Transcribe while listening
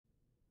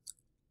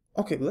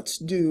Okay, let's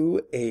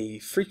do a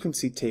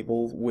frequency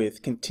table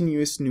with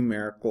continuous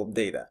numerical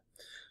data.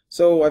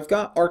 So I've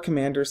got our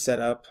commander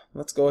set up.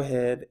 Let's go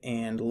ahead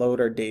and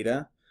load our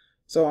data.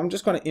 So I'm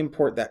just going to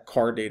import that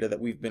car data that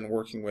we've been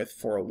working with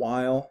for a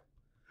while.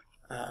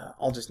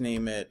 I'll just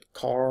name it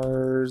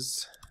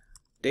cars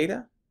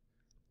data.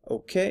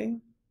 Okay.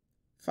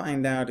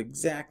 Find out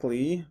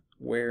exactly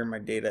where my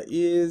data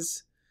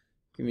is.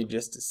 Give me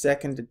just a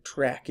second to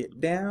track it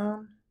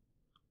down.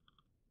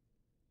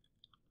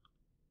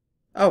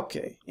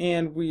 Okay,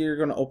 and we're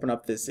going to open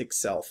up this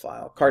Excel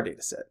file, car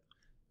data set.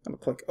 I'm going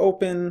to click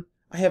open.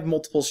 I have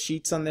multiple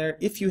sheets on there.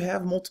 If you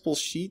have multiple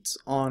sheets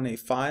on a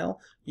file,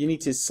 you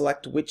need to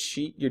select which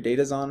sheet your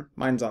data's on.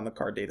 Mine's on the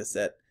car data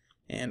set,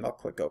 and I'll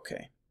click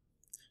OK.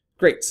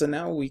 Great, so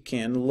now we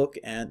can look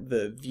at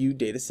the view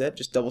data set.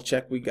 Just double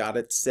check we got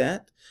it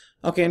set.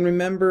 Okay, and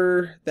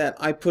remember that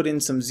I put in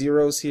some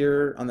zeros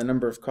here on the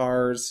number of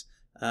cars.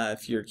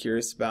 If you're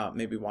curious about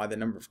maybe why the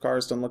number of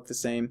cars don't look the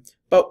same,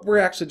 but we're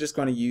actually just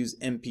going to use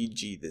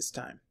MPG this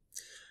time.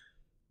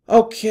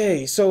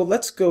 Okay, so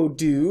let's go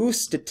do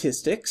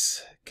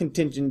statistics,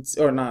 contingents,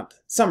 or not,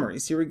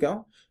 summaries. Here we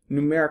go,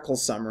 numerical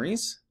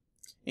summaries,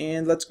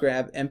 and let's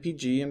grab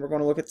MPG and we're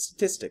going to look at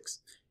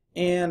statistics.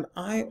 And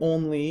I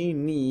only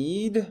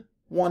need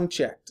one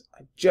checked.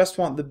 I just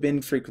want the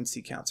bin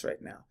frequency counts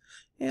right now.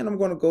 And I'm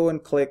going to go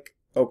and click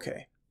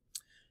OK.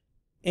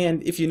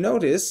 And if you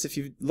notice, if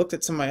you've looked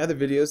at some of my other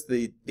videos,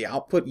 the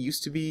output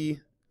used to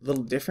be a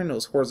little different. It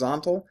was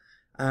horizontal.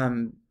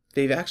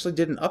 They actually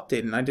did an update,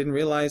 and I didn't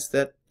realize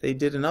that they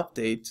did an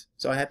update.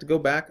 So I had to go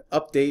back,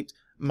 update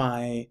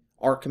my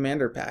R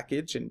Commander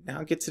package, and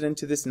now it gets it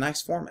into this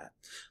nice format.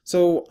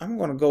 So I'm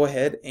going to go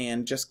ahead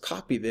and just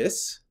copy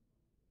this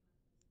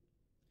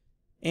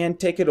and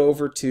take it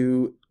over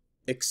to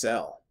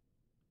Excel.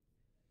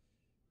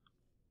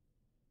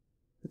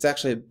 It's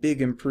actually a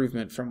big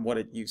improvement from what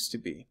it used to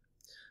be.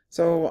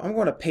 So I'm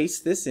going to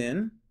paste this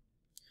in,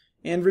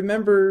 and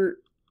remember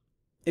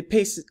it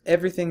pastes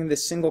everything in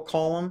this single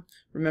column.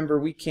 Remember,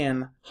 we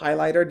can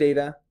highlight our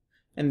data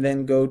and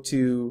then go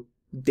to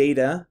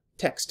data,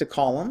 text to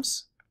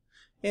columns,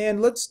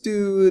 and let's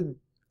do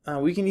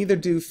we can either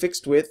do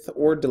fixed width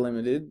or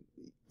delimited.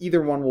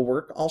 Either one will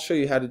work. I'll show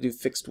you how to do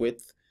fixed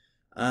width.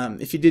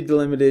 If you did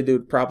delimited, it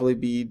would probably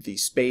be the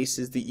space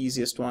is the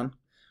easiest one.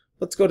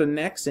 Let's go to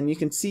next, and you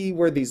can see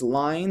where these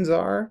lines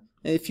are.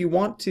 If you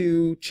want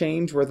to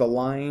change where the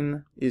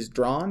line is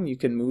drawn, you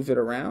can move it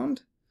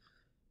around.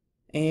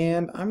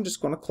 And I'm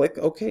just going to click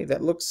OK.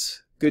 That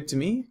looks good to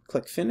me.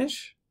 Click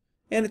Finish.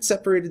 And it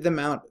separated them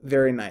out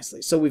very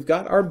nicely. So we've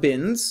got our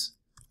bins,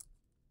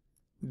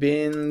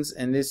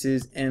 and this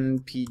is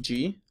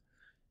MPG.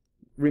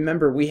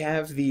 Remember, we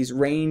have these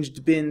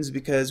ranged bins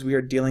because we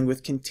are dealing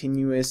with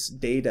continuous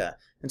data.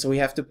 And so we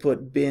have to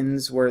put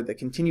bins where the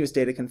continuous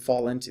data can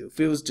fall into. If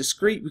it was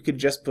discrete, we could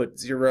just put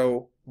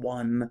 0,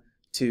 1,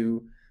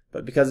 2,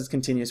 but because it's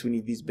continuous, we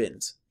need these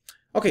bins.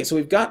 Okay, so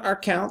we've got our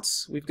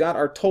counts, we've got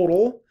our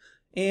total,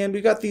 and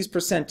we've got these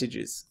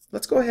percentages.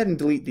 Let's go ahead and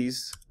delete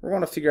these. We're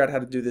going to figure out how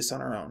to do this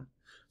on our own.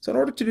 So in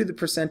order to do the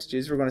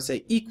percentages, we're going to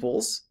say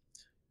equals.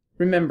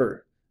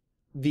 Remember,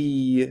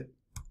 the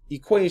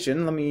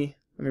equation, let me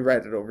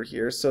write it over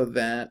here so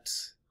that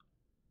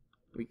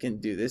we can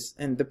do this.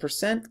 And the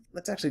percent,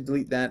 let's actually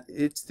delete that.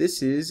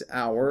 This is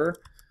our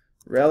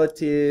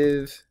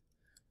relative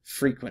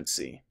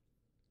frequency.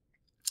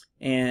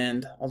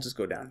 And I'll just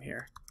go down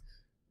here.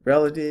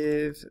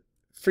 Relative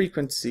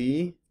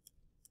frequency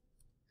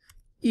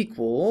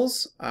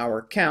equals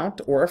our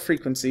count or our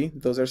frequency.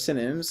 Those are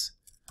synonyms.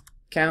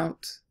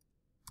 Count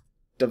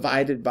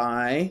divided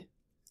by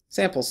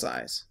sample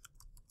size.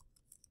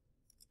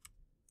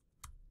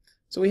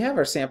 So we have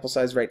our sample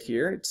size right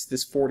here. It's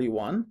this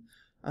 41.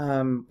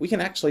 We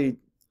can actually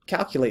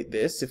calculate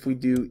this if we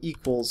do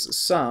equals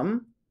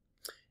sum,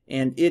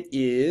 and it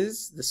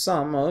is the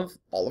sum of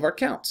all of our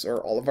counts or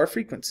all of our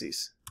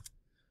frequencies.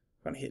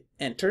 I'm going to hit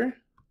enter,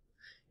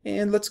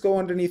 and let's go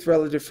underneath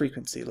relative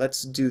frequency.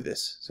 Let's do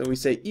this. So we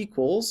say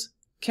equals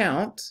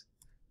count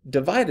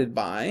divided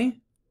by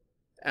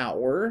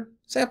our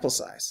sample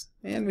size,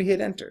 and we hit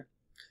enter.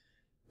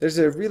 There's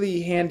a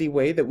really handy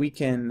way that we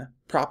can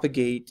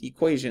propagate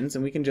equations,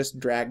 and we can just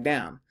drag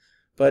down.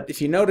 But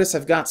if you notice,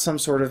 I've got some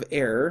sort of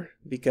error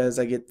because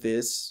I get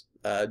this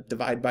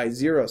divide by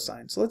 0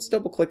 sign. So let's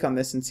double click on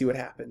this and see what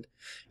happened.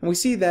 And we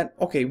see that,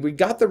 okay, we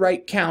got the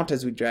right count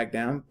as we drag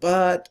down,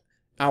 but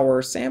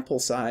our sample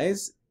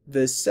size,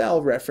 the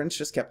cell reference,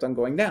 just kept on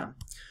going down.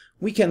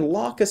 We can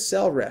lock a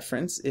cell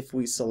reference if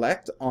we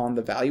select on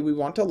the value we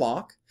want to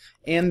lock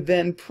and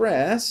then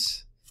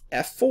press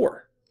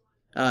F4.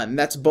 And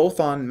that's both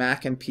on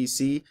Mac and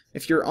PC.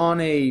 If you're on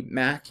a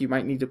Mac, you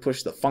might need to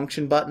push the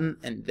function button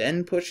and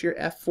then push your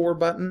F4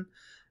 button.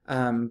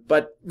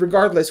 But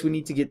regardless, we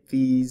need to get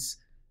these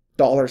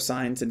dollar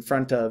signs in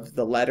front of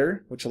the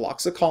letter, which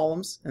locks the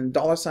columns, and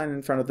dollar sign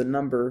in front of the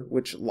number,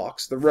 which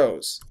locks the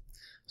rows.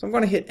 So I'm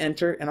going to hit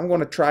enter, and I'm going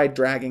to try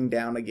dragging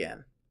down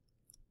again.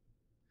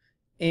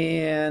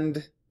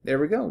 And there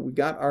we go. We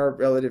got our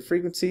relative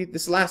frequency.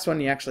 This last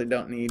one you actually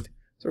don't need.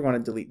 So we're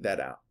going to delete that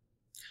out.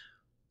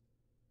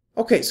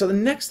 Okay, so the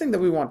next thing that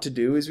we want to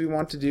do is we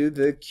want to do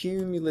the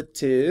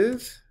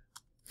cumulative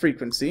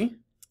frequency.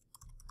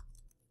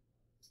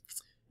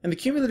 And the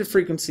cumulative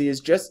frequency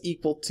is just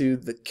equal to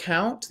the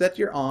count that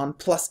you're on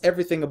plus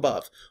everything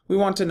above. We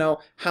want to know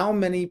how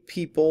many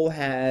people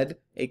had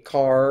a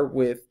car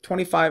with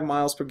 25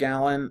 miles per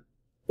gallon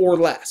or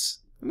less.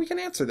 And we can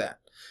answer that.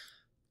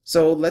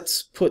 So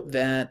let's put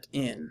that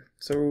in.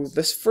 So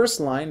this first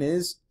line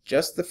is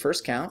just the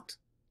first count.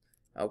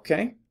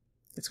 Okay.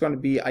 It's going to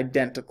be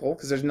identical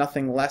because there's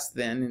nothing less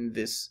than in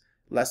this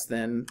less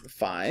than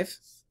 5.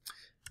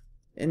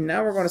 And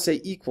now we're going to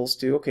say equals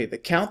to, okay, the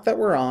count that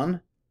we're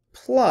on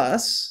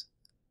plus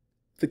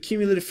the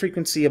cumulative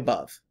frequency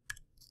above.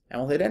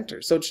 And we'll hit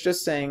enter. So it's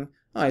just saying,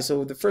 alright,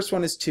 so the first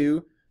one is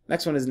 2,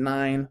 next one is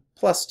 9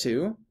 plus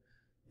 2.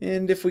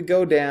 And if we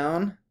go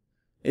down,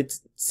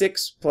 it's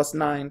 6 plus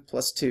 9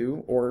 plus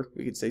 2, or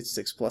we could say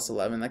 6 plus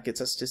 11. That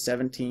gets us to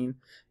 17.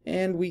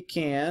 And we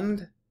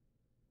can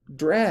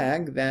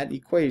drag that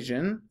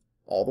equation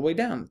all the way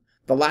down.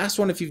 The last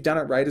one, if you've done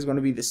it right, is going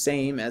to be the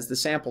same as the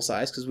sample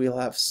size because we'll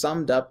have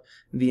summed up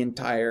the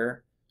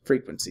entire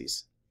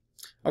frequencies.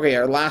 Okay,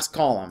 our last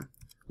column.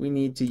 We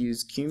need to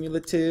use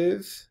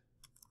cumulative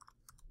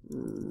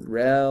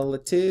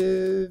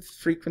relative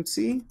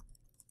frequency.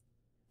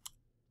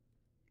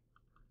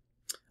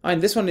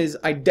 And this one is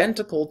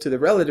identical to the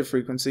relative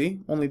frequency,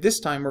 only this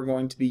time we're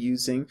going to be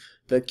using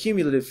the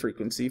cumulative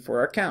frequency for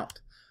our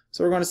count.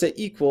 So we're going to say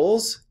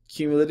equals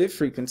cumulative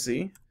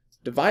frequency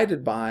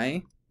divided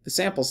by the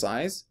sample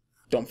size.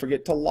 Don't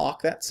forget to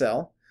lock that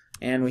cell,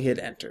 and we hit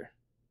enter.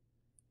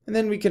 And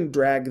then we can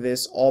drag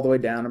this all the way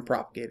down and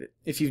propagate it.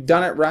 If you've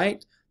done it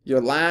right,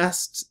 your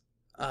last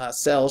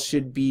cell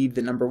should be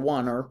the number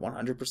 1 or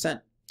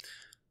 100%.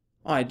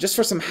 Alright, just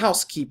for some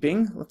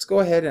housekeeping, let's go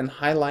ahead and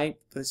highlight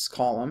this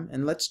column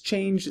and let's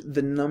change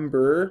the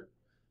number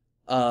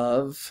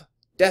of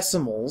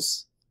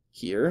decimals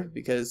here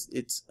because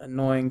it's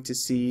annoying to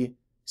see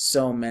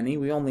so many.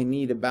 We only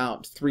need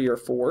about 3 or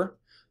 4.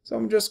 So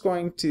I'm just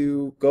going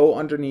to go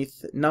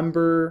underneath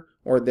number,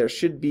 or there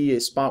should be a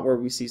spot where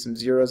we see some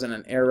zeros and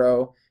an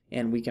arrow,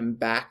 and we can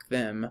back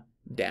them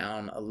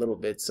down a little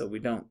bit so we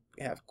don't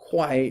have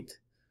quite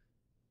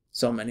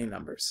so many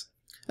numbers.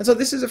 And so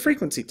this is a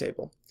frequency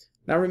table.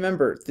 Now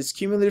remember, this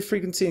cumulative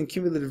frequency and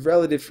cumulative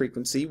relative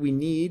frequency we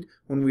need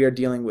when we are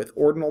dealing with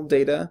ordinal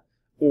data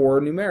or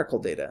numerical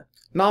data.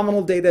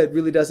 Nominal data, it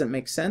really doesn't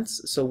make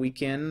sense, so we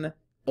can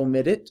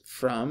omit it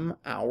from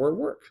our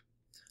work.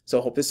 So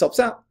I hope this helps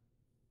out.